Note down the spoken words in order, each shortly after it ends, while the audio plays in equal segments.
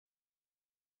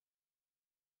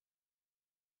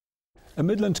A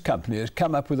Midlands company has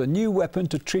come up with a new weapon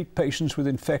to treat patients with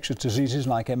infectious diseases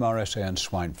like MRSA and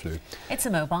swine flu. It's a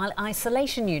mobile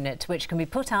isolation unit which can be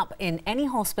put up in any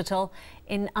hospital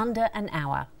in under an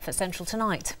hour. For Central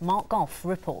Tonight, Mark Goff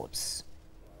reports.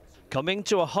 Coming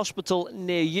to a hospital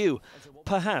near you,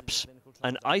 perhaps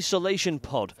an isolation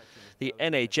pod. The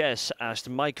NHS asked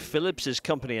Mike Phillips's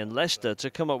company in Leicester to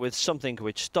come up with something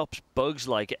which stops bugs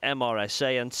like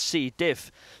MRSA and C.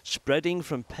 diff spreading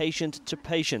from patient to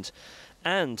patient,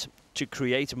 and to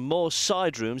create more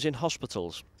side rooms in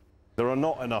hospitals. There are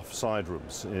not enough side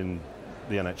rooms in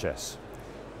the NHS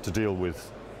to deal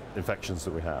with infections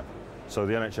that we have. So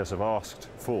the NHS have asked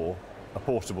for a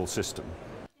portable system.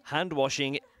 Hand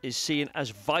washing is seen as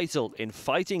vital in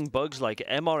fighting bugs like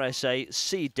MRSA,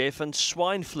 C. diff and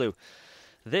swine flu.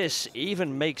 This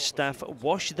even makes staff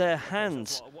wash their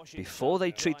hands before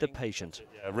they treat the patient.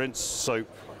 Rinse, soap,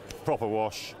 proper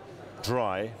wash,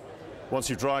 dry. Once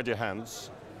you've dried your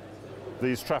hands,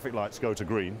 these traffic lights go to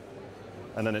green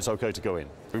and then it's okay to go in.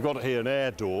 We've got here an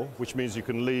air door, which means you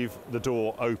can leave the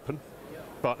door open,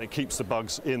 but it keeps the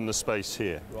bugs in the space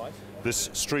here. Right. This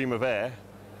stream of air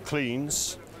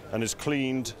cleans and is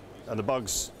cleaned and the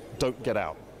bugs don't get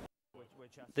out.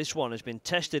 This one has been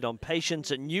tested on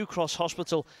patients at New Cross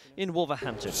Hospital in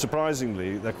Wolverhampton.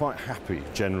 Surprisingly, they're quite happy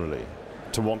generally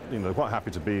they're quite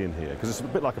happy to be in here because it's a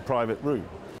bit like a private room.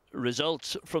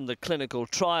 Results from the clinical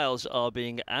trials are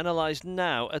being analysed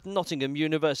now at Nottingham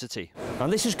University.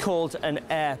 And this is called an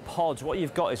air pod. What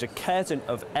you've got is a curtain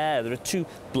of air. There are two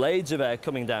blades of air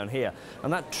coming down here,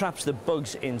 and that traps the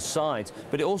bugs inside.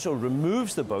 But it also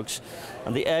removes the bugs,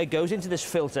 and the air goes into this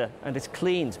filter and it's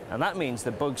cleaned. And that means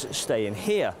the bugs stay in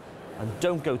here and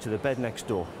don't go to the bed next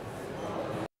door.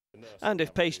 And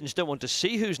if patients don't want to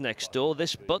see who's next door,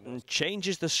 this button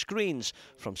changes the screens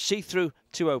from see-through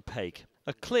to opaque.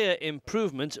 A clear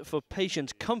improvement for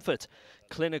patient comfort.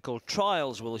 Clinical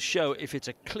trials will show if it's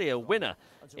a clear winner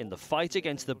in the fight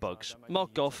against the bugs.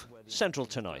 Mark Goff, Central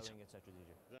Tonight.